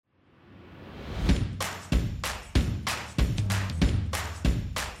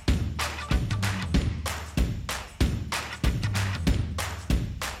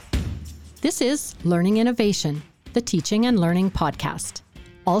This is Learning Innovation, the teaching and learning podcast,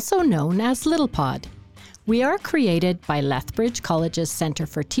 also known as Little Pod. We are created by Lethbridge College's Centre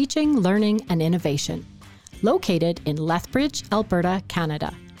for Teaching, Learning and Innovation, located in Lethbridge, Alberta,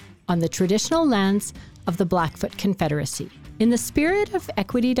 Canada, on the traditional lands of the Blackfoot Confederacy. In the spirit of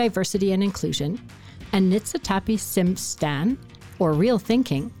equity, diversity and inclusion, and Nitsitapi Simstan, or real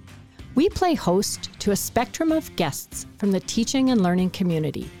thinking, we play host to a spectrum of guests from the teaching and learning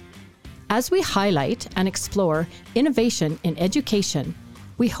community. As we highlight and explore innovation in education,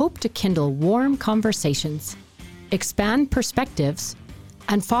 we hope to kindle warm conversations, expand perspectives,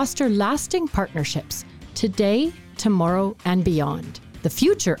 and foster lasting partnerships today, tomorrow, and beyond. The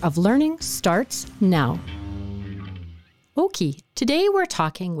future of learning starts now. Okay, today we're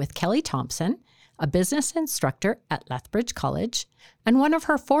talking with Kelly Thompson, a business instructor at Lethbridge College, and one of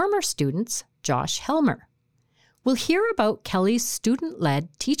her former students, Josh Helmer. We'll hear about Kelly's student-led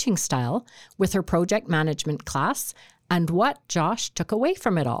teaching style with her project management class and what Josh took away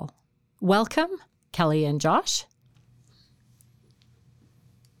from it all. Welcome, Kelly and Josh.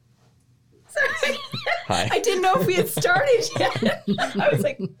 Sorry. Hi. I didn't know if we had started yet. I was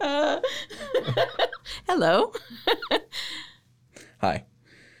like, hello. Hi.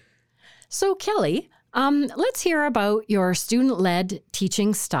 So, Kelly, let's hear about your student-led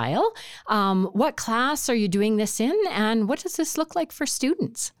teaching style. What class are you doing this in, and what does this look like for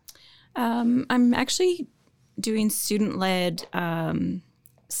students? I'm actually doing student-led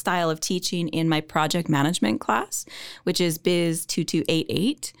style of teaching in my project management class, which is Biz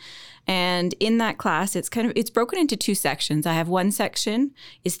 2288. And in that class, it's broken into two sections. I have one section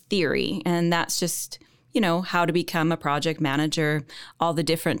is theory, and that's just, how to become a project manager, all the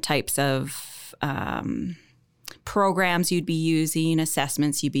different types of programs you'd be using,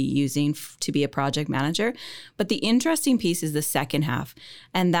 assessments you'd be using to be a project manager. But the interesting piece is the second half,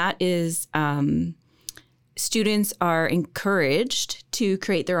 and that is students are encouraged to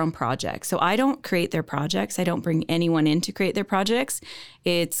create their own projects. So I don't create their projects. I don't bring anyone in to create their projects.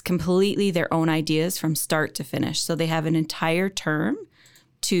 It's completely their own ideas from start to finish. So they have an entire term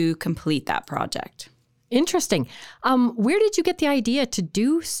to complete that project. Interesting. Where did you get the idea to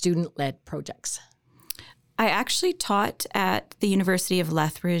do student-led projects? I actually taught at the University of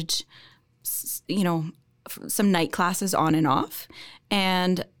Lethbridge, some night classes on and off.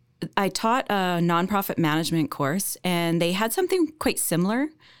 And I taught a nonprofit management course, and they had something quite similar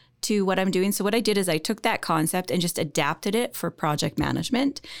to what I'm doing. So what I did is I took that concept and just adapted it for project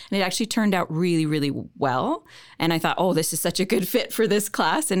management. And it actually turned out really, really well. And I thought, this is such a good fit for this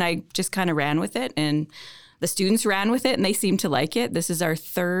class. And I just kind of ran with it. And the students ran with it, and they seemed to like it. This is our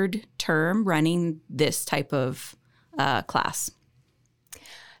third term running this type of class.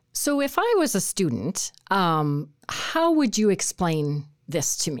 So if I was a student, how would you explain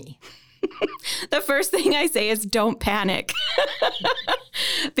this to me? The first thing I say is don't panic.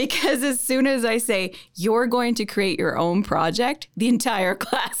 Because as soon as I say, you're going to create your own project, the entire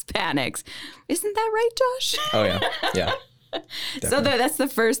class panics. Isn't that right, Josh? Oh, yeah. Yeah. So that's the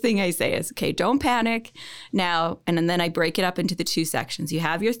first thing I say is, okay, don't panic now. And then I break it up into the two sections. You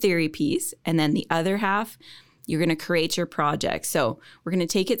have your theory piece, and then the other half, you're going to create your project. So we're going to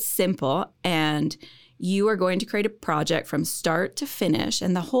take it simple, and you are going to create a project from start to finish.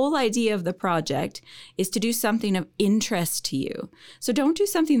 And the whole idea of the project is to do something of interest to you. So don't do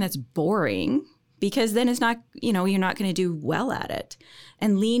something that's boring, because then it's not, you're not going to do well at it.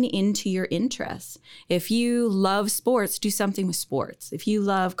 And lean into your interests. If you love sports, do something with sports. If you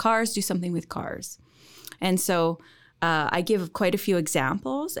love cars, do something with cars. And so I give quite a few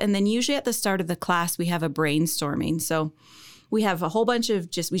examples. And then usually at the start of the class, we have a brainstorming. So we have a whole bunch of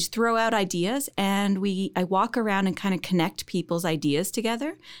we just throw out ideas, and I walk around and kind of connect people's ideas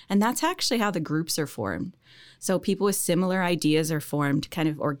together. And that's actually how the groups are formed. So people with similar ideas are formed kind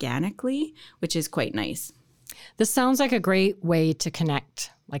of organically, which is quite nice. This sounds like a great way to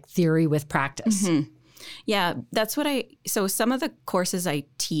connect like theory with practice. Mm-hmm. Yeah, that's what so some of the courses I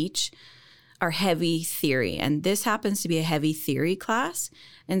teach are heavy theory, and this happens to be a heavy theory class.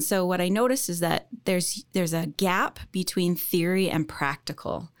 And so what I notice is that there's a gap between theory and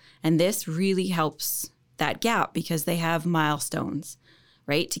practical. And this really helps that gap because they have milestones,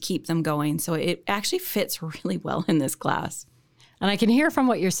 right, to keep them going. So it actually fits really well in this class. And I can hear from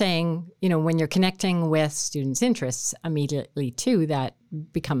what you're saying, when you're connecting with students' interests immediately too, that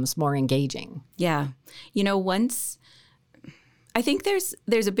becomes more engaging. Yeah. I think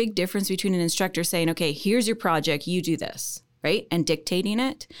there's a big difference between an instructor saying, okay, here's your project, you do this, right? And dictating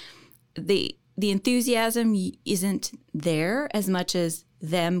it. The the enthusiasm isn't there as much as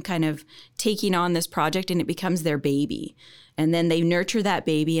them kind of taking on this project, and it becomes their baby. And then they nurture that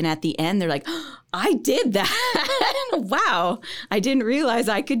baby. And at the end, they're like, oh, I did that. Wow. I didn't realize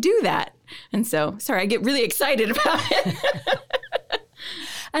I could do that. And so, sorry, I get really excited about it.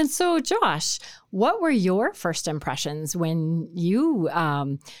 And so, Josh, what were your first impressions when you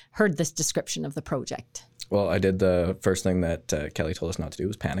heard this description of the project? Well, I did the first thing that Kelly told us not to do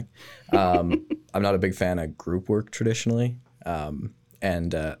was panic. I'm not a big fan of group work traditionally.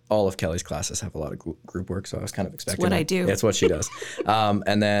 And all of Kelly's classes have a lot of group work, so I was kind of expecting It's what I do. It's what she does.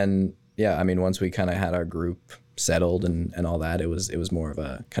 And then, yeah, I mean, once we kind of had our group settled and all that, it was more of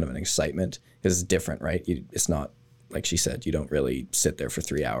a kind of an excitement because it's different, right? It's not, like she said, you don't really sit there for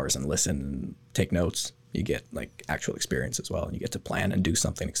 3 hours and listen and take notes. You get like actual experience as well, and you get to plan and do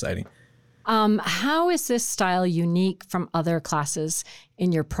something exciting. How is this style unique from other classes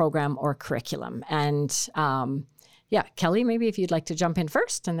in your program or curriculum? And yeah, Kelly, maybe if you'd like to jump in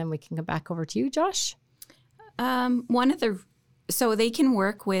first, and then we can come back over to you, Josh. So they can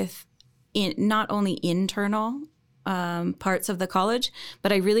work with not only internal parts of the college,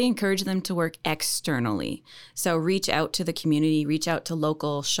 but I really encourage them to work externally. So reach out to the community, reach out to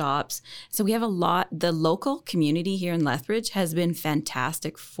local shops. So we have the local community here in Lethbridge has been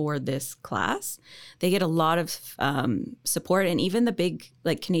fantastic for this class. They get a lot of support, and even the big,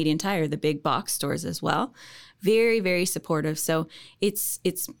 like Canadian Tire, the big box stores as well. Very, very supportive. So it's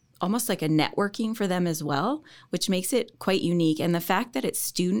almost like a networking for them as well, which makes it quite unique. And the fact that it's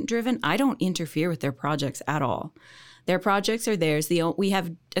student driven, I don't interfere with their projects at all. Their projects are theirs. We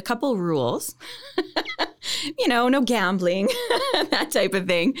have a couple rules, no gambling, that type of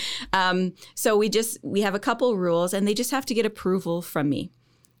thing. So we have a couple rules, and they just have to get approval from me.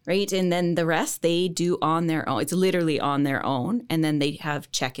 Right. And then the rest they do on their own. It's literally on their own. And then they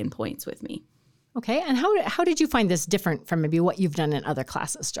have check-in points with me. Okay. And how did you find this different from maybe what you've done in other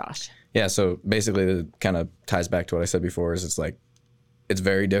classes, Josh? Yeah. So basically it kind of ties back to what I said before is it's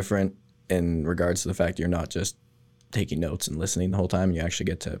very different in regards to the fact you're not just taking notes and listening the whole time. You actually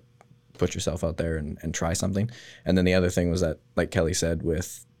get to put yourself out there and try something. And then the other thing was that, like Kelly said,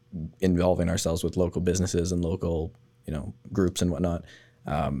 with involving ourselves with local businesses and local, groups and whatnot,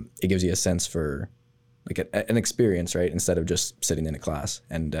 it gives you a sense for like an experience, right? Instead of just sitting in a class,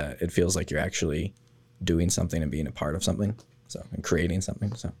 and it feels like you're actually doing something and being a part of something, and creating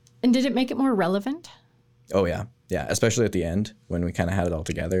something. So. And did it make it more relevant? Oh yeah, especially at the end when we kind of had it all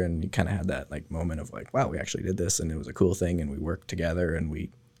together, and you kind of had that like moment of like, wow, we actually did this, and it was a cool thing, and we worked together, and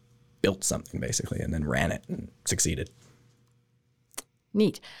we built something basically, and then ran it and succeeded.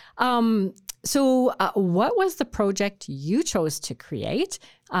 Neat. So what was the project you chose to create?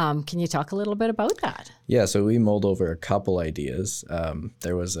 Can you talk a little bit about that? Yeah, so we mulled over a couple ideas.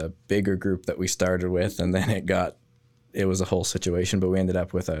 There was a bigger group that we started with, and then it was a whole situation, but we ended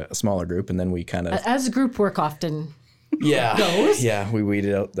up with a smaller group, and then we kind of... As group work often goes. Yeah, we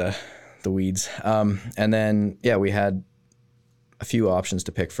weeded out the weeds. And then, we had a few options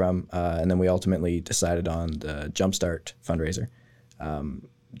to pick from, and then we ultimately decided on the Jumpstart fundraiser.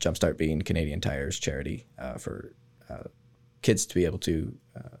 Jumpstart being Canadian Tire's charity for kids to be able to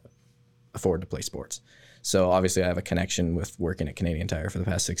afford to play sports. So obviously I have a connection with working at Canadian Tire for the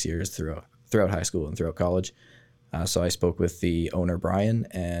past 6 years throughout high school and throughout college. So I spoke with the owner, Brian,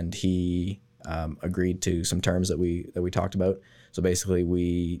 and he agreed to some terms that we talked about. So basically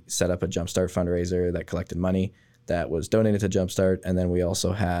we set up a Jumpstart fundraiser that collected money that was donated to Jumpstart, and then we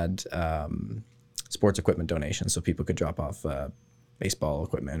also had sports equipment donations, so people could drop off baseball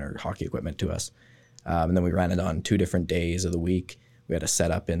equipment or hockey equipment to us. And then we ran it on 2 different days of the week. We had a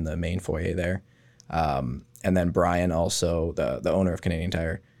setup in the main foyer there. And then Brian also, the owner of Canadian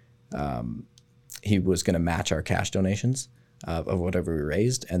Tire, he was going to match our cash donations of whatever we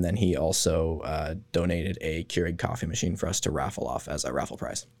raised. And then he also donated a Keurig coffee machine for us to raffle off as a raffle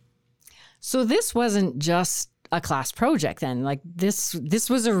prize. So this wasn't just a class project then, like this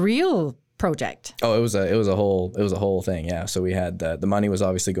was a real project. Oh, it was a whole thing. Yeah. So we had the money was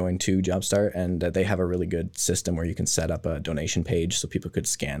obviously going to Jumpstart, and they have a really good system where you can set up a donation page so people could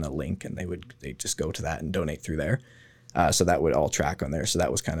scan a link and they just go to that and donate through there. So that would all track on there. So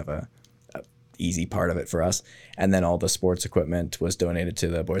that was kind of a easy part of it for us. And then all the sports equipment was donated to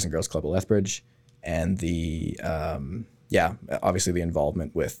the Boys and Girls Club of Lethbridge, and obviously the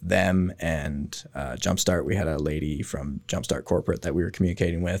involvement with them and Jumpstart. We had a lady from Jumpstart Corporate that we were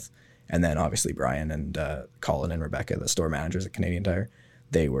communicating with. And then obviously Brian and Colin and Rebecca, the store managers at Canadian Tire,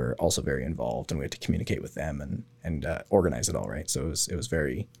 they were also very involved, and we had to communicate with them and organize it all, right? So it was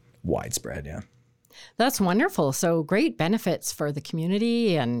very widespread, yeah. That's wonderful. So great benefits for the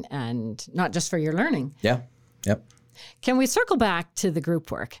community and not just for your learning. Yeah. Yep. Can we circle back to the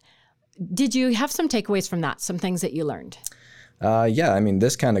group work? Did you have some takeaways from that, some things that you learned? Yeah, I mean,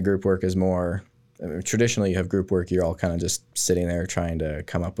 this kind of group work is more, traditionally you have group work, you're all kind of just sitting there trying to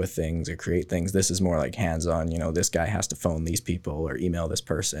come up with things or create things. This is more like hands-on, this guy has to phone these people or email this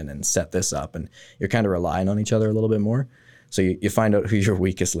person and set this up, and you're kind of relying on each other a little bit more. So you find out who your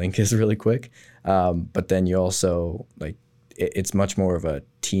weakest link is really quick. But then you also, it's much more of a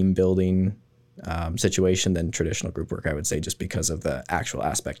team building situation than traditional group work, I would say, just because of the actual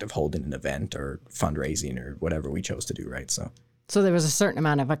aspect of holding an event or fundraising or whatever we chose to do, right? So there was a certain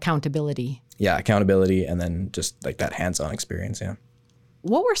amount of accountability. Yeah, accountability, and then just like that hands-on experience, yeah.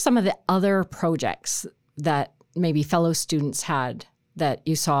 What were some of the other projects that maybe fellow students had that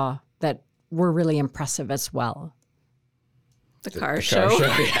you saw that were really impressive as well? The car show.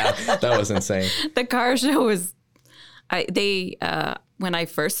 Yeah, that was insane. The car show was, when I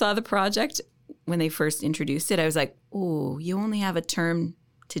first saw the project, when they first introduced it, I was like, oh, you only have a term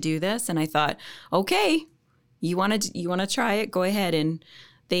to do this? And I thought, okay, you want to try it? Go ahead. And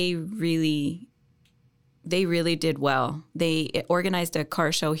they really did well. They organized a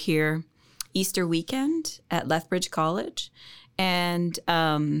car show here Easter weekend at Lethbridge College. And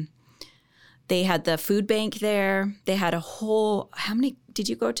they had the food bank there. They had how many, did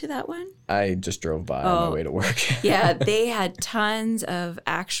you go to that one? I just drove by on my way to work. Yeah, they had tons of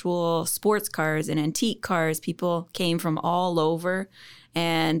actual sports cars and antique cars. People came from all over,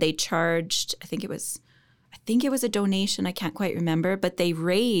 and they charged, I think it was a donation. I can't quite remember, but they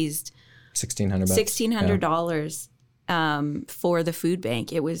raised $1,600 for the food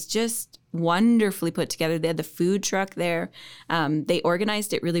bank. It was just wonderfully put together. They had the food truck there. They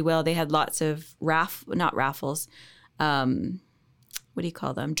organized it really well. They had lots of not raffles. What do you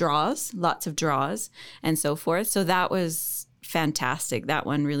call them? Draws, lots of draws and so forth. So that was fantastic. That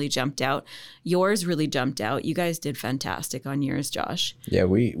one really jumped out. Yours really jumped out. You guys did fantastic on yours, Josh. Yeah,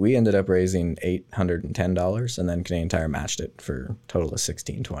 we ended up raising $810, and then Canadian Tire matched it for a total of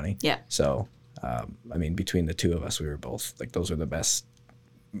 $1,620. Yeah. So, between the two of us, we were both those were the best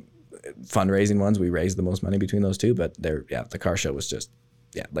fundraising ones. We raised the most money between those two, but the car show was just,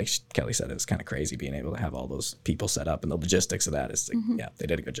 like Kelly said, it was kind of crazy being able to have all those people set up, and the logistics of that is, they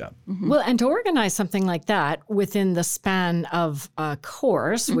did a good job. Mm-hmm. Well, and to organize something like that within the span of a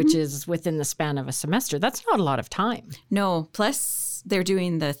course, which is within the span of a semester, that's not a lot of time. No, plus they're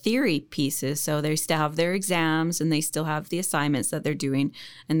doing the theory pieces, so they still have their exams and they still have the assignments that they're doing,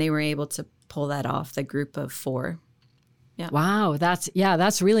 and they were able to pull that off, the group of 4. Yeah. Wow,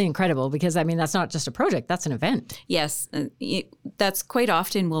 that's really incredible, because that's not just a project, that's an event. Yes, that's quite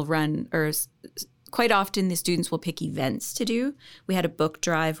often quite often the students will pick events to do. We had a book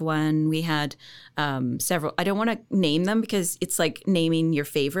drive one. We had several. I don't want to name them because it's like naming your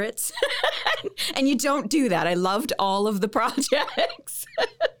favorites, and you don't do that. I loved all of the projects.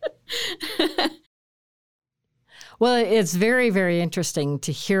 Well, it's very, very interesting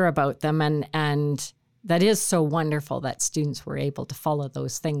to hear about them, and that is so wonderful that students were able to follow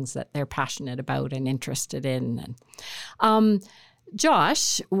those things that they're passionate about and interested in. And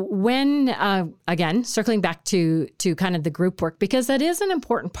Josh, when again circling back to kind of the group work, because that is an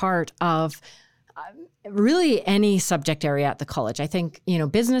important part of really any subject area at the college. I think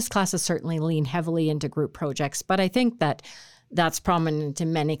business classes certainly lean heavily into group projects, but I think that's prominent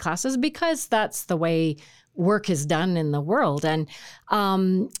in many classes because that's the way work is done in the world. And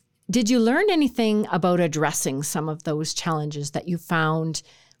did you learn anything about addressing some of those challenges that you found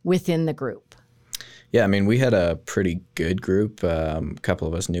within the group? Yeah, we had a pretty good group. A couple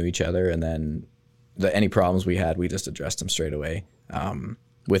of us knew each other, and then any problems we had, we just addressed them straight away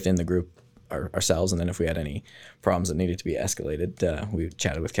within the group ourselves. And then if we had any problems that needed to be escalated, we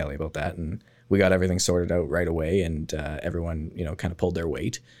chatted with Kelly about that, and we got everything sorted out right away, and everyone, kind of pulled their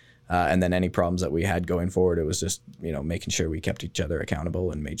weight. And then any problems that we had going forward, it was just, making sure we kept each other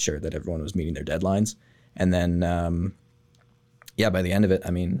accountable and made sure that everyone was meeting their deadlines. And then, by the end of it,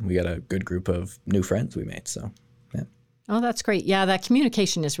 we got a good group of new friends we made. So, yeah. Oh, that's great. Yeah, that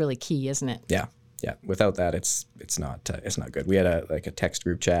communication is really key, isn't it? Yeah. Without that, it's not good. We had a text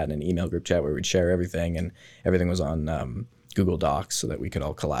group chat and an email group chat where we'd share everything, and everything was on Google Docs so that we could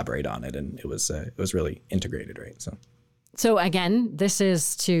all collaborate on it, and it was really integrated, right? So again, this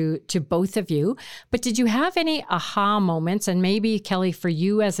is to both of you, but did you have any aha moments? And maybe, Kelly, for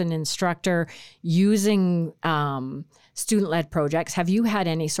you as an instructor using student-led projects, have you had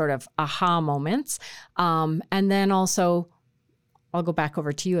any sort of aha moments? And then also, I'll go back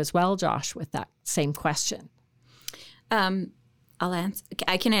over to you as well, Josh, with that same question. I'll answer.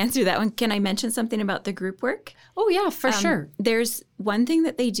 I can answer that one. Can I mention something about the group work? Oh, yeah, for sure. There's one thing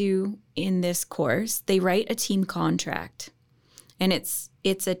that they do in this course. They write a team contract. And it's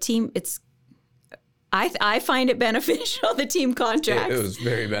a team, I find it beneficial, the team contract. It was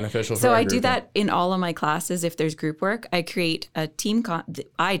very beneficial for So our I group. do that in all of my classes. If there's group work, I create a team,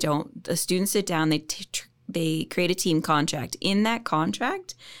 I don't. The students sit down, they create a team contract. In that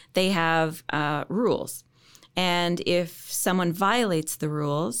contract, they have rules. And if someone violates the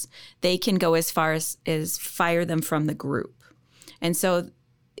rules, they can go as far as fire them from the group. And so,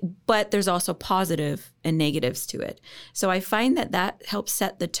 but there's also positive and negatives to it. So I find that helps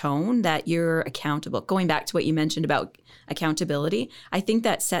set the tone that you're accountable. Going back to what you mentioned about accountability, I think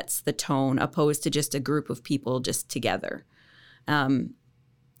that sets the tone opposed to just a group of people just together. And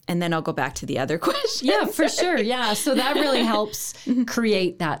then I'll go back to the other question. Yeah, for sure. Yeah. So that really helps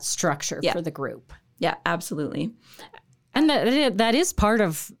create that structure for the group. Yeah, absolutely. And that is part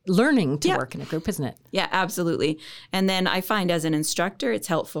of learning to work in a group, isn't it? Yeah, absolutely. And then I find as an instructor, it's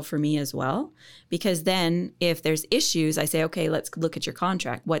helpful for me as well, because then if there's issues, I say, okay, let's look at your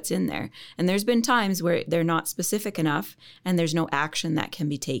contract. What's in there? And there's been times where they're not specific enough and there's no action that can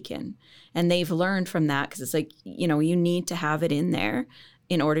be taken. And they've learned from that because it's like, you need to have it in there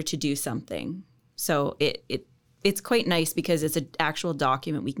in order to do something. So it's quite nice because it's an actual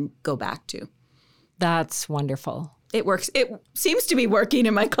document we can go back to. That's wonderful. It works. It seems to be working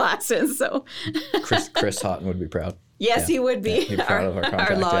in my classes. So Chris Houghton would be proud. Yes, he would be. Yeah, he'd be proud of our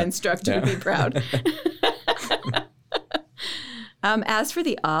contract, law instructor would be proud. As for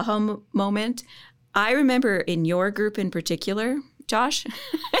the aha moment, I remember in your group in particular, Josh,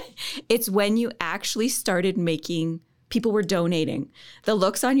 it's when you actually started people were donating. The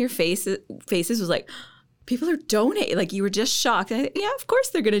looks on your faces was like, people are donating. Like you were just shocked. Yeah, of course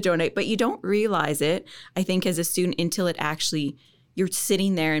they're going to donate, but you don't realize it, I think, as a student until it actually, you're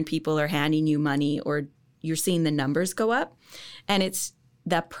sitting there and people are handing you money or you're seeing the numbers go up. And it's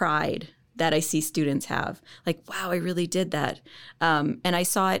that pride that I see students have. Like, wow, I really did that. And I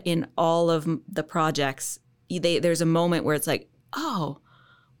saw it in all of the projects. There's a moment where it's like, oh,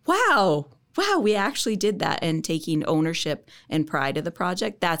 wow, we actually did that, and taking ownership and pride of the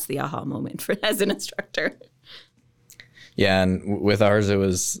project. That's the aha moment as an instructor. Yeah, and with ours, it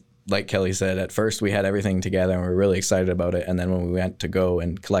was like Kelly said, at first we had everything together and we were really excited about it. And then when we went to go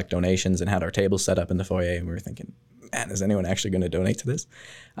and collect donations and had our tables set up in the foyer, and we were thinking, man, is anyone actually going to donate to this?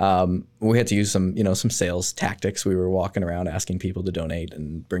 We had to use some sales tactics. We were walking around asking people to donate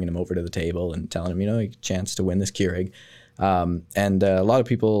and bringing them over to the table and telling them, a chance to win this Keurig. And a lot of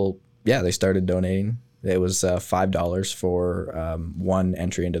people, they started donating. It was $5 for one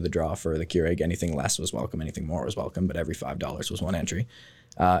entry into the draw for the Keurig. Anything less was welcome. Anything more was welcome. But every $5 was one entry.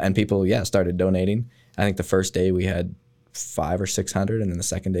 And people, started donating. I think the first day we had 500 or 600, and then the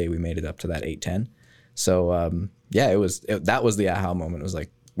second day we made it up to that 810. So that was the aha moment. It was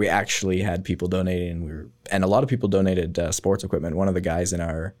like we actually had people donating, and a lot of people donated sports equipment. One of the guys in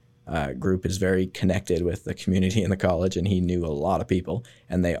our group is very connected with the community in the college, and he knew a lot of people,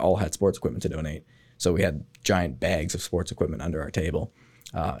 and they all had sports equipment to donate. So we had giant bags of sports equipment under our table,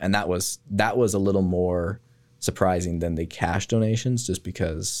 and that was a little more surprising than the cash donations, just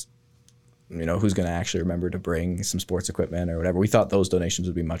because who's going to actually remember to bring some sports equipment or whatever. We thought those donations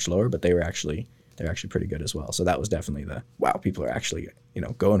would be much lower, but they're actually pretty good as well. So that was definitely wow, people are actually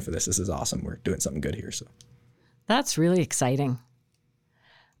going for this. This is awesome. We're doing something good here. So that's really exciting.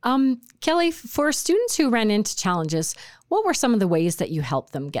 Kelly, for students who ran into challenges, what were some of the ways that you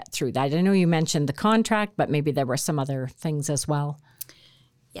helped them get through that? I know you mentioned the contract, but maybe there were some other things as well.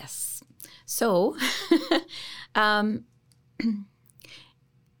 Yes. So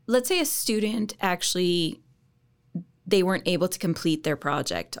let's say a student actually, they weren't able to complete their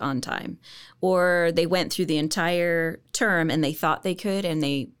project on time, or they went through the entire term and they thought they could and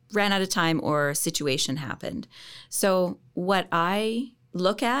they ran out of time, or a situation happened. So what I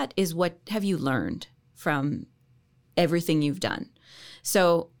look at is, what have you learned from everything you've done?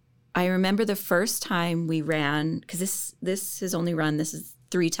 So I remember the first time we ran, because this has only run, this is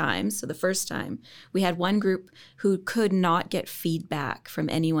 3 times. So the first time we had one group who could not get feedback from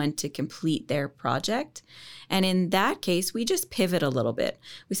anyone to complete their project. And in that case, we just pivot a little bit.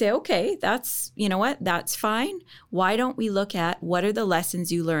 We say, okay, that's fine. Why don't we look at what are the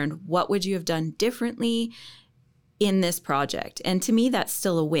lessons you learned? What would you have done differently in this project? And to me, that's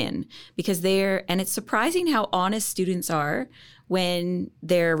still a win, because and it's surprising how honest students are when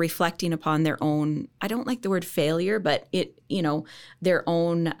they're reflecting upon their own, I don't like the word failure, but their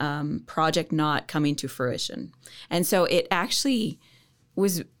own project not coming to fruition. And so it actually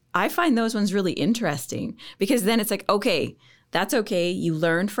I find those ones really interesting, because then it's like, okay, that's okay. You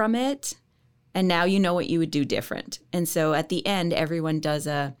learned from it, and now you know what you would do different. And so at the end, everyone does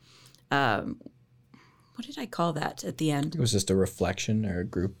what did I call that at the end? It was just a reflection or a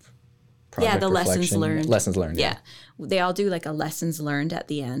group project. Yeah, the reflection. lessons learned. Lessons learned. Yeah. They all do like a lessons learned at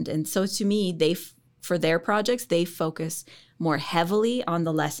the end. And so to me, for their projects, they focus more heavily on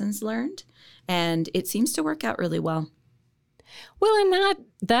the lessons learned. And it seems to work out really well. Well, and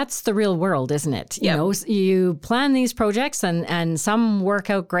that's the real world, isn't it? Yep. You know, you plan these projects and some work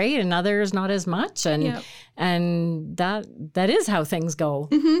out great and others not as much. And that is how things go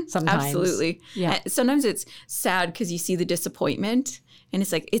sometimes. Absolutely. Yeah. And sometimes it's sad because you see the disappointment and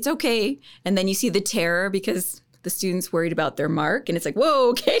it's like, it's okay. And then you see the terror because the student's worried about their mark. And it's like,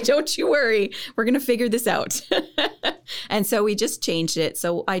 whoa, okay, don't you worry. We're going to figure this out. And so we just changed it.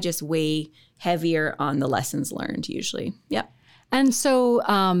 So I just weigh heavier on the lessons learned usually. Yep. And so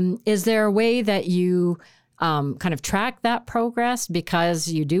is there a way that you kind of track that progress, because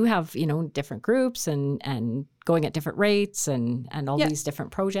you do have, you know, different groups and going at different rates and all these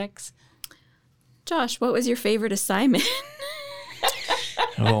different projects? Josh, what was your favorite assignment?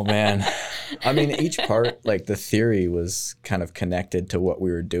 Oh, man. I mean, each part, like the theory was kind of connected to what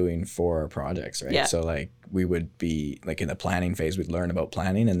we were doing for our projects, right? Yeah. So like we would be like in the planning phase, we'd learn about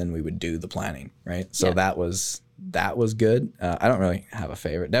planning and then we would do the planning, right? So that was good. I don't really have a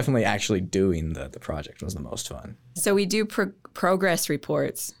favorite. Definitely actually doing the project was the most fun. So we do progress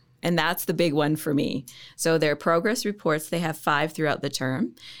reports, and that's the big one for me. So their progress reports, they have 5 throughout the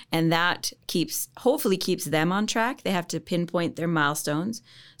term, and that hopefully keeps them on track. They have to pinpoint their milestones.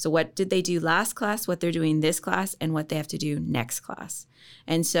 So what did they do last class, what they're doing this class, and what they have to do next class.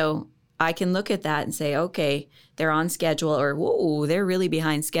 And so I can look at that and say, okay, they're on schedule, or whoa, they're really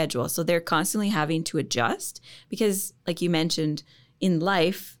behind schedule. So they're constantly having to adjust because, like you mentioned, in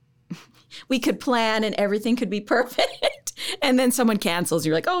life, we could plan and everything could be perfect. And then someone cancels.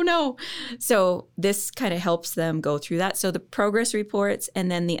 You're like, oh, no. So this kind of helps them go through that. So the progress reports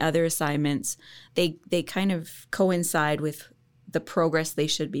and then the other assignments, they kind of coincide with the progress they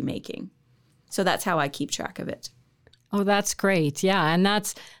should be making. So that's how I keep track of it. Oh, that's great. Yeah. And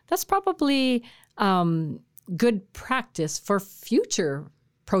that's probably good practice for future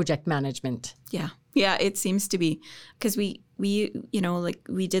project management. Yeah. Yeah, it seems to be because we you know, like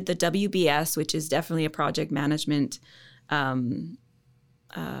we did the WBS, which is definitely a project management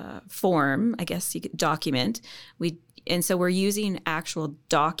form, I guess you could document. And so we're using actual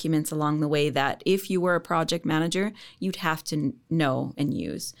documents along the way that if you were a project manager, you'd have to know and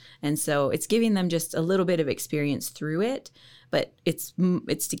use. And so it's giving them just a little bit of experience through it, but it's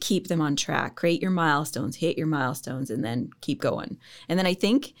to keep them on track. Create your milestones, hit your milestones, and then keep going. And then I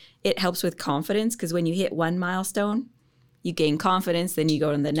think it helps with confidence because when you hit one milestone, you gain confidence, then you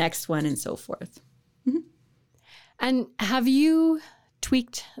go to the next one and so forth. Mm-hmm. And have you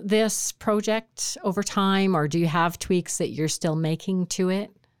tweaked this project over time, or do you have tweaks that you're still making to it?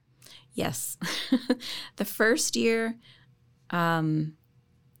 Yes. The first year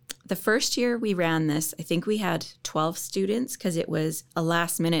we ran this, I think we had 12 students because it was a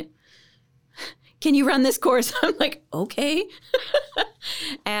last minute, can you run this course? I'm like, okay.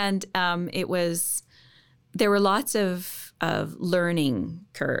 And there were lots of learning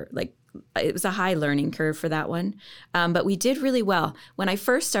curve, like it was a high learning curve for that one. But we did really well. When I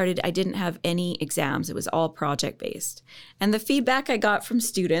first started, I didn't have any exams. It was all project-based. And the feedback I got from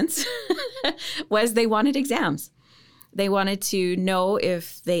students was they wanted exams. They wanted to know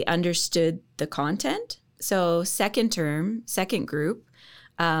if they understood the content. So second group,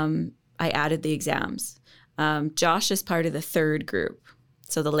 I added the exams. Josh is part of the third group,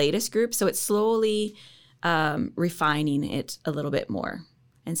 so the latest group. So it's slowly refining it a little bit more.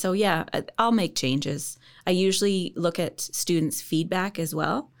 And so, yeah, I'll make changes. I usually look at students' feedback as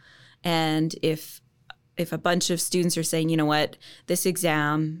well. And if a bunch of students are saying, you know what, this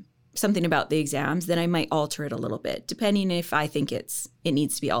exam, something about the exams, then I might alter it a little bit, depending if I think it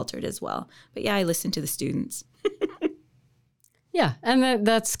needs to be altered as well. But yeah, I listen to the students. Yeah, and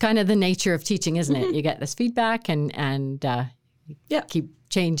that's kind of the nature of teaching, isn't it? You get this feedback and keep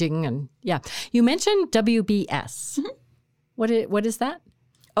changing. And yeah, you mentioned WBS. Mm-hmm. What is that?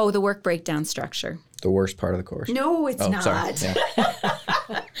 Oh, the work breakdown structure. The worst part of the course. No, it's not. Sorry. Yeah.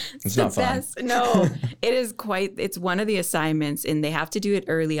 It's not fun. Best. No, it's one of the assignments, and they have to do it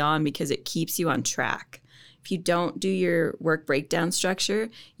early on because it keeps you on track. If you don't do your work breakdown structure,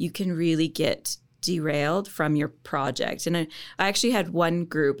 you can really get derailed from your project. And I actually had one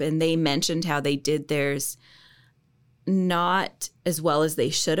group, and they mentioned how they did theirs not as well as they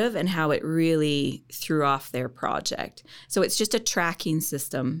should have and how it really threw off their project. So it's just a tracking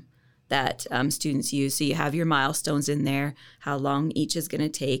system that students use. So you have your milestones in there, how long each is going to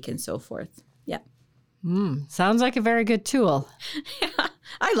take, and so forth. Yeah. Sounds like a very good tool. Yeah,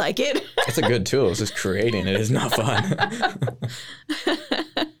 I like it. It's a good tool. It's just creating it is not fun.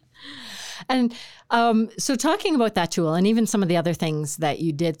 And so talking about that tool and even some of the other things that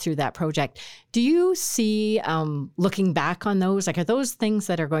you did through that project, do you see, looking back on those, like are those things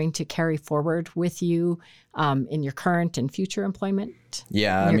that are going to carry forward with you in your current and future employment?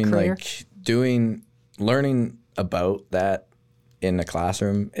 Yeah, I mean, career? Like learning about that in a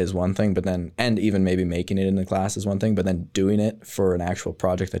classroom is one thing, but then, and even maybe making it in the class is one thing, but then doing it for an actual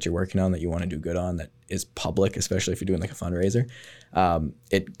project that you're working on that you want to do good on that is public, especially if you're doing like a fundraiser,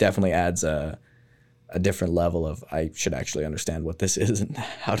 it definitely adds a different level of, I should actually understand what this is and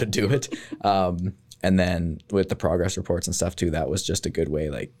how to do it. And then with the progress reports and stuff too, that was just a good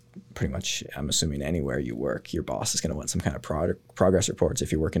way, like pretty much, I'm assuming anywhere you work, your boss is going to want some kind of progress reports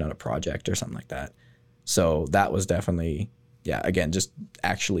if you're working on a project or something like that. So that was definitely, yeah, again, just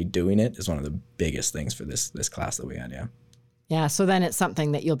actually doing it is one of the biggest things for this class that we had, yeah. Yeah, so then it's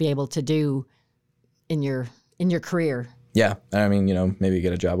something that you'll be able to do in your career. Yeah, I mean, you know, maybe you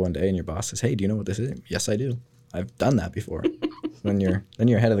get a job one day and your boss says, "Hey, do you know what this is?" Yes, I do. I've done that before. then you're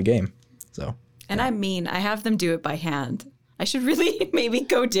ahead of the game. So. And yeah. I mean, I have them do it by hand. I should really maybe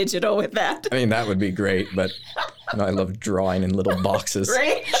go digital with that. I mean, that would be great, but you know, I love drawing in little boxes,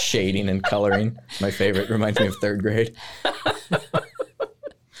 right? Shading and coloring. My favorite. Reminds me of third grade.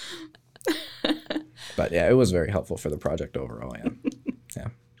 But yeah, it was very helpful for the project overall. Yeah,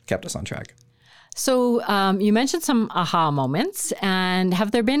 kept us on track. So you mentioned some aha moments, and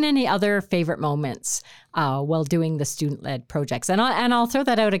have there been any other favorite moments while doing the student-led projects? And I'll throw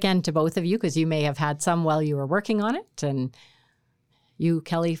that out again to both of you because you may have had some while you were working on it, and you,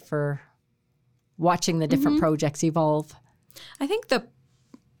 Kelly, for watching the different projects evolve. I think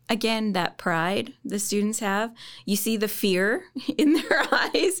that pride the students have, you see the fear in their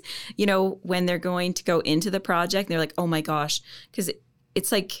eyes, you know, when they're going to go into the project, they're like, oh my gosh, because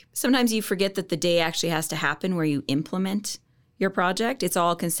it's like sometimes you forget that the day actually has to happen where you implement your project. It's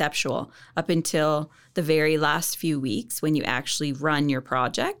all conceptual up until the very last few weeks when you actually run your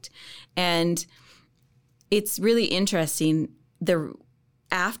project. And it's really interesting.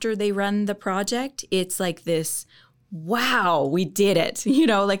 After they run the project, it's like this, wow, we did it, you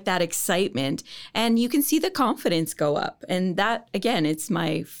know, like that excitement. And you can see the confidence go up. And that, again,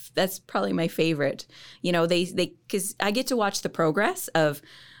 that's probably my favorite. You know, because I get to watch the progress of,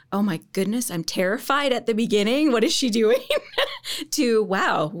 oh my goodness, I'm terrified at the beginning. What is she doing? To,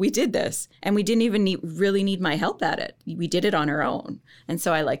 wow, we did this. And we didn't even really need my help at it. We did it on our own. And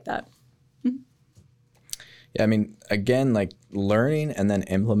so I like that. Yeah, I mean, again, like learning and then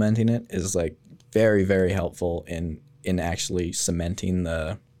implementing it is like very, very helpful in actually cementing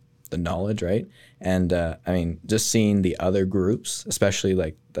the knowledge, right? And I mean, just seeing the other groups, especially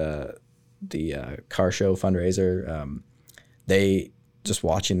like the car show fundraiser, they just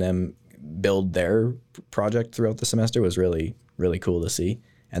watching them build their project throughout the semester was really, really cool to see.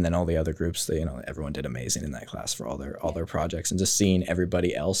 And then all the other groups, everyone did amazing in that class for all their projects, and just seeing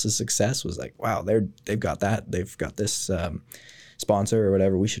everybody else's success was like, wow, they've got that, they've got this sponsor or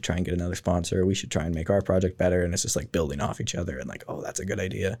whatever. We should try and get another sponsor. We should try and make our project better. And it's just like building off each other and like, oh, that's a good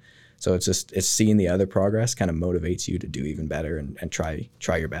idea. So it's seeing the other progress kind of motivates you to do even better and try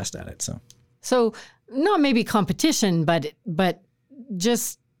your best at it. So not maybe competition, but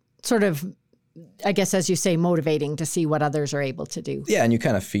just sort of, I guess, as you say, motivating to see what others are able to do. Yeah, and you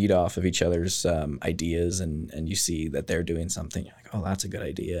kind of feed off of each other's ideas, and you see that they're doing something. You're like, oh, that's a good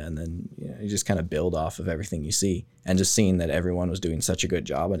idea. And then you just kind of build off of everything you see. And just seeing that everyone was doing such a good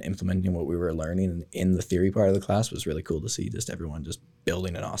job on implementing what we were learning in the theory part of the class was really cool to see, just everyone just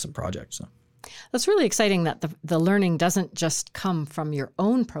building an awesome project. So that's really exciting that the learning doesn't just come from your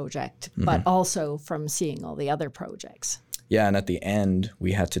own project, but also from seeing all the other projects. Yeah, and at the end,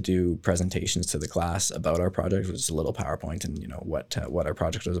 we had to do presentations to the class about our project, which is a little PowerPoint and what our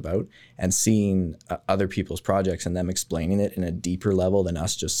project was about, and seeing other people's projects and them explaining it in a deeper level than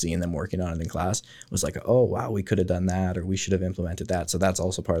us just seeing them working on it in class was like, oh, wow, we could have done that, or we should have implemented that. So that's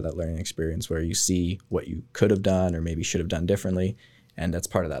also part of that learning experience where you see what you could have done or maybe should have done differently, and that's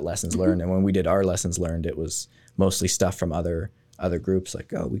part of that lessons learned. And when we did our lessons learned, it was mostly stuff from other groups,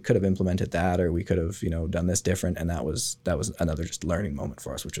 like, oh, we could have implemented that, or we could have, done this different. And that was another just learning moment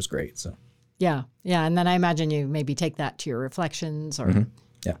for us, which was great. So yeah. And then I imagine you maybe take that to your reflections or.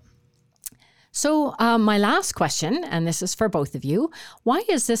 Yeah. So my last question, and this is for both of you, why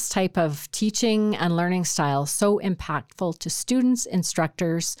is this type of teaching and learning style so impactful to students,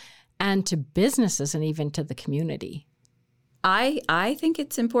 instructors, and to businesses and even to the community? I think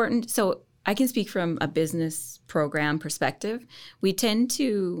it's important. So I can speak from a business program perspective. We tend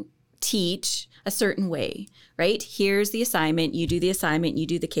to teach a certain way, right? Here's the assignment. You do the assignment. You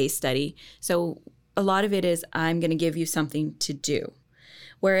do the case study. So a lot of it is I'm going to give you something to do.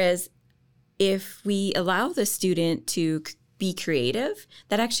 Whereas if we allow the student to be creative,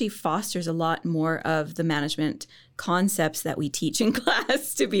 that actually fosters a lot more of the management concepts that we teach in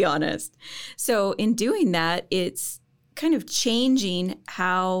class, to be honest. So in doing that, it's kind of changing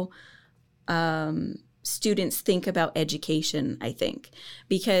how students think about education, I think.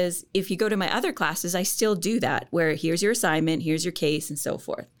 Because if you go to my other classes, I still do that, where here's your assignment, here's your case, and so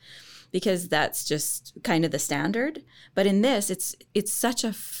forth. Because that's just kind of the standard. But in this, it's such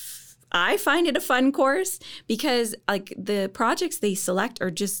a I find it a fun course because like the projects they select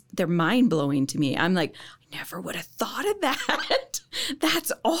are just, they're mind blowing to me. I'm like, I never would have thought of that.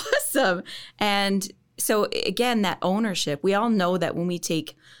 That's awesome. And so again, that ownership, we all know that when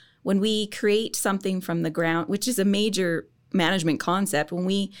we create something from the ground, which is a major management concept, when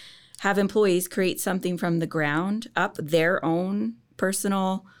we have employees create something from the ground up, their own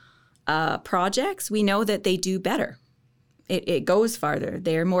personal projects, we know that they do better. It goes farther.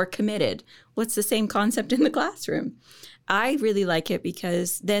 They're more committed. Well, it's the same concept in the classroom. I really like it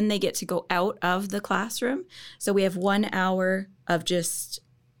because then they get to go out of the classroom. So we have 1 hour of just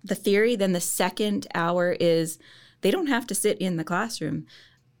the theory. Then the second hour is they don't have to sit in the classroom.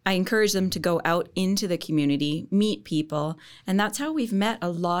 I encourage them to go out into the community, meet people. And that's how we've met a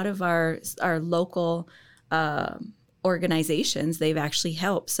lot of our local organizations. They've actually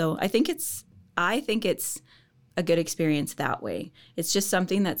helped. So I think it's a good experience that way. It's just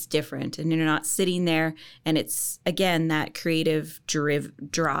something that's different and you're not sitting there and it's, again, that creative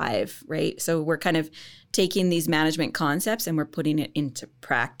drive, right? So we're kind of taking these management concepts and we're putting it into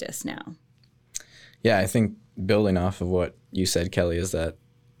practice now. Yeah, I think building off of what you said, Kelly, is that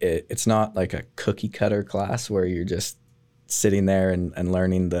it's not like a cookie cutter class where you're just sitting there and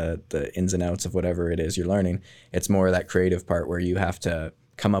learning the ins and outs of whatever it is you're learning. It's more of that creative part where you have to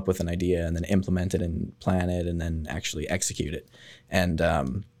come up with an idea and then implement it and plan it and then actually execute it. And I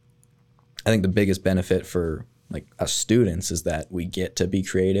think the biggest benefit for like us students is that we get to be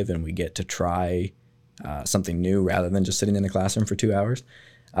creative and we get to try something new rather than just sitting in the classroom for 2 hours.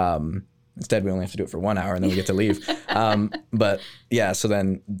 Instead, we only have to do it for 1 hour and then we get to leave. But yeah, so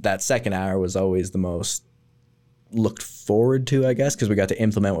then that second hour was always the most looked forward to, I guess, because we got to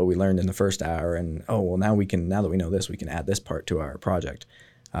implement what we learned in the first hour. And now that we know this, we can add this part to our project.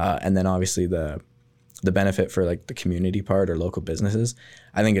 And then obviously the benefit for like the community part or local businesses,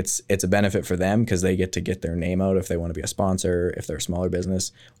 I think it's a benefit for them because they get to get their name out if they want to be a sponsor, if they're a smaller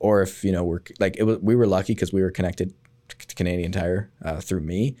business, or if we were lucky because we were connected to Canadian Tire through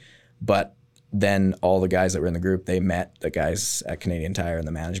me, but then all the guys that were in the group, they met the guys at Canadian Tire and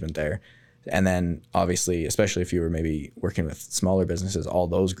the management there. And then obviously, especially if you were maybe working with smaller businesses, all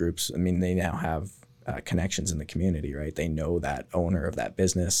those groups, I mean, they now have connections in the community, right? They know that owner of that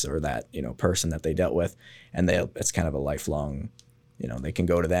business or that, person that they dealt with, and it's kind of a lifelong, they can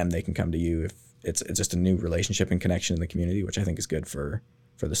go to them, they can come to you. If it's just a new relationship and connection in the community, which I think is good for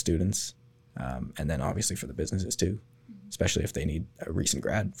the students. And then obviously for the businesses too, especially if they need a recent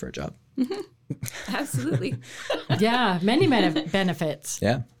grad for a job. Mm-hmm. Absolutely. Yeah, many benefits.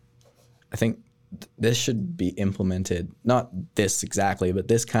 Yeah. I think this should be implemented, not this exactly, but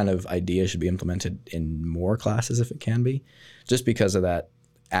this kind of idea should be implemented in more classes if it can be, just because of that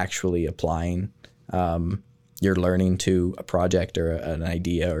actually applying your learning to a project or an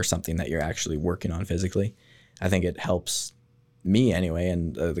idea or something that you're actually working on physically. I think it helps me anyway,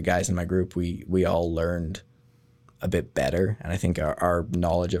 and the guys in my group, we all learned a bit better. And I think our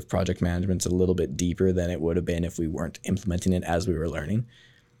knowledge of project management is a little bit deeper than it would have been if we weren't implementing it as we were learning.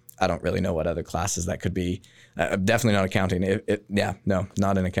 I don't really know what other classes that could be. Definitely not accounting.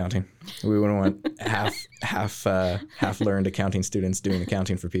 Not in accounting. We wouldn't want half learned accounting students doing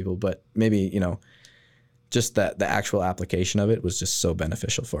accounting for people. But maybe just that the actual application of it was just so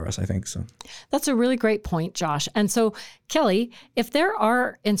beneficial for us, I think. So that's a really great point, Josh. And so, Kelly, if there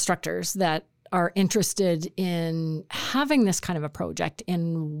are instructors that are interested in having this kind of a project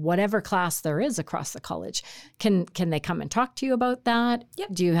in whatever class there is across the college, can they come and talk to you about that?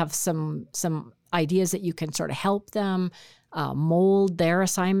 Yep. Do you have some ideas that you can sort of help them mold their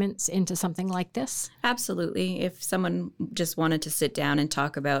assignments into something like this? Absolutely. If someone just wanted to sit down and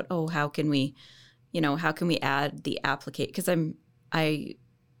talk about, how can we add the application? Because I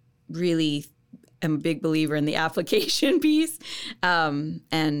really am a big believer in the application piece,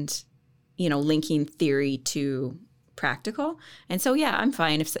 and linking theory to practical. And so, yeah, I'm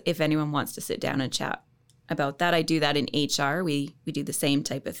fine if anyone wants to sit down and chat about that. I do that in HR. We do the same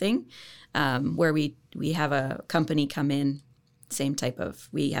type of thing, where we have a company come in,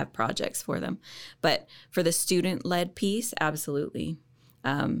 we have projects for them. But for the student-led piece, absolutely,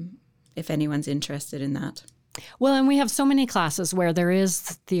 if anyone's interested in that. Well, and we have so many classes where there is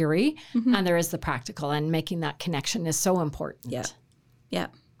theory and there is the practical, and making that connection is so important. Yeah. Yeah.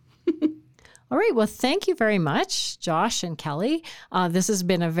 All right. Well, thank you very much, Josh and Kelly. This has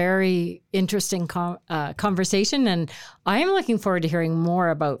been a very interesting conversation, and I am looking forward to hearing more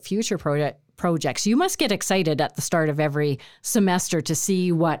about future projects. You must get excited at the start of every semester to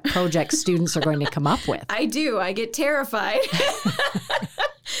see what projects students are going to come up with. I do. I get terrified.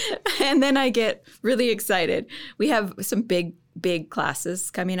 And then I get really excited. We have some big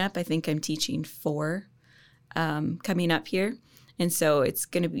classes coming up. I think I'm teaching 4 coming up here. And so it's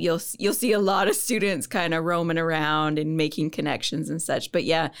going to be, you'll see a lot of students kind of roaming around and making connections and such. But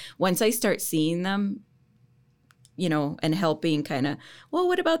yeah, once I start seeing them, and helping kind of, well,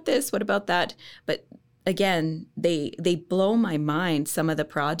 what about this? What about that? But again, they blow my mind, some of the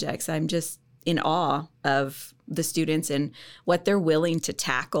projects. I'm just in awe of the students and what they're willing to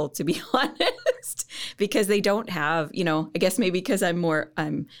tackle, to be honest, because they don't have, I guess maybe because I'm more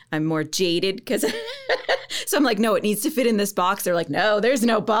jaded, because so I'm like, no, it needs to fit in this box. They're like, no, there's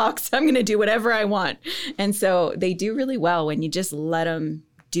no box. I'm going to do whatever I want. And so they do really well when you just let them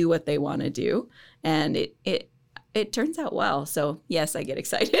do what they want to do. And it turns out well. So yes, I get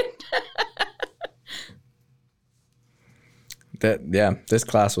excited. This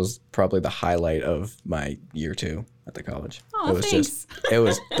class was probably the highlight of my year 2 at the college. Oh, thanks. It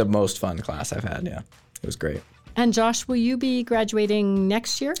was the most fun class I've had. Yeah, it was great. And Josh, will you be graduating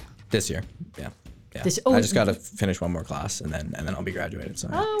next year? This year, yeah. I just got to finish one more class and then I'll be graduated. So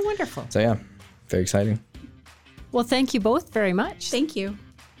oh, wonderful. So yeah, very exciting. Well, thank you both very much. Thank you.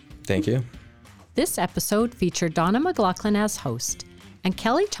 Thank you. This episode featured Donna McLaughlin as host and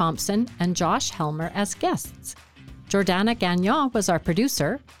Kelly Thompson and Josh Helmer as guests. Jordana Gagnon was our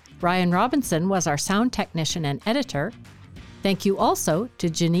producer. Ryan Robinson was our sound technician and editor. Thank you also to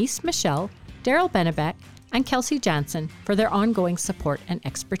Janice Michelle, Daryl Benebeck, and Kelsey Jansen for their ongoing support and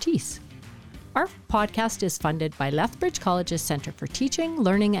expertise. Our podcast is funded by Lethbridge College's Centre for Teaching,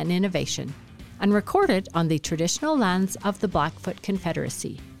 Learning and Innovation and recorded on the traditional lands of the Blackfoot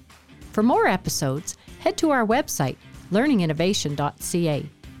Confederacy. For more episodes, head to our website, learninginnovation.ca.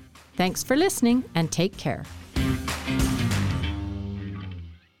 Thanks for listening and take care.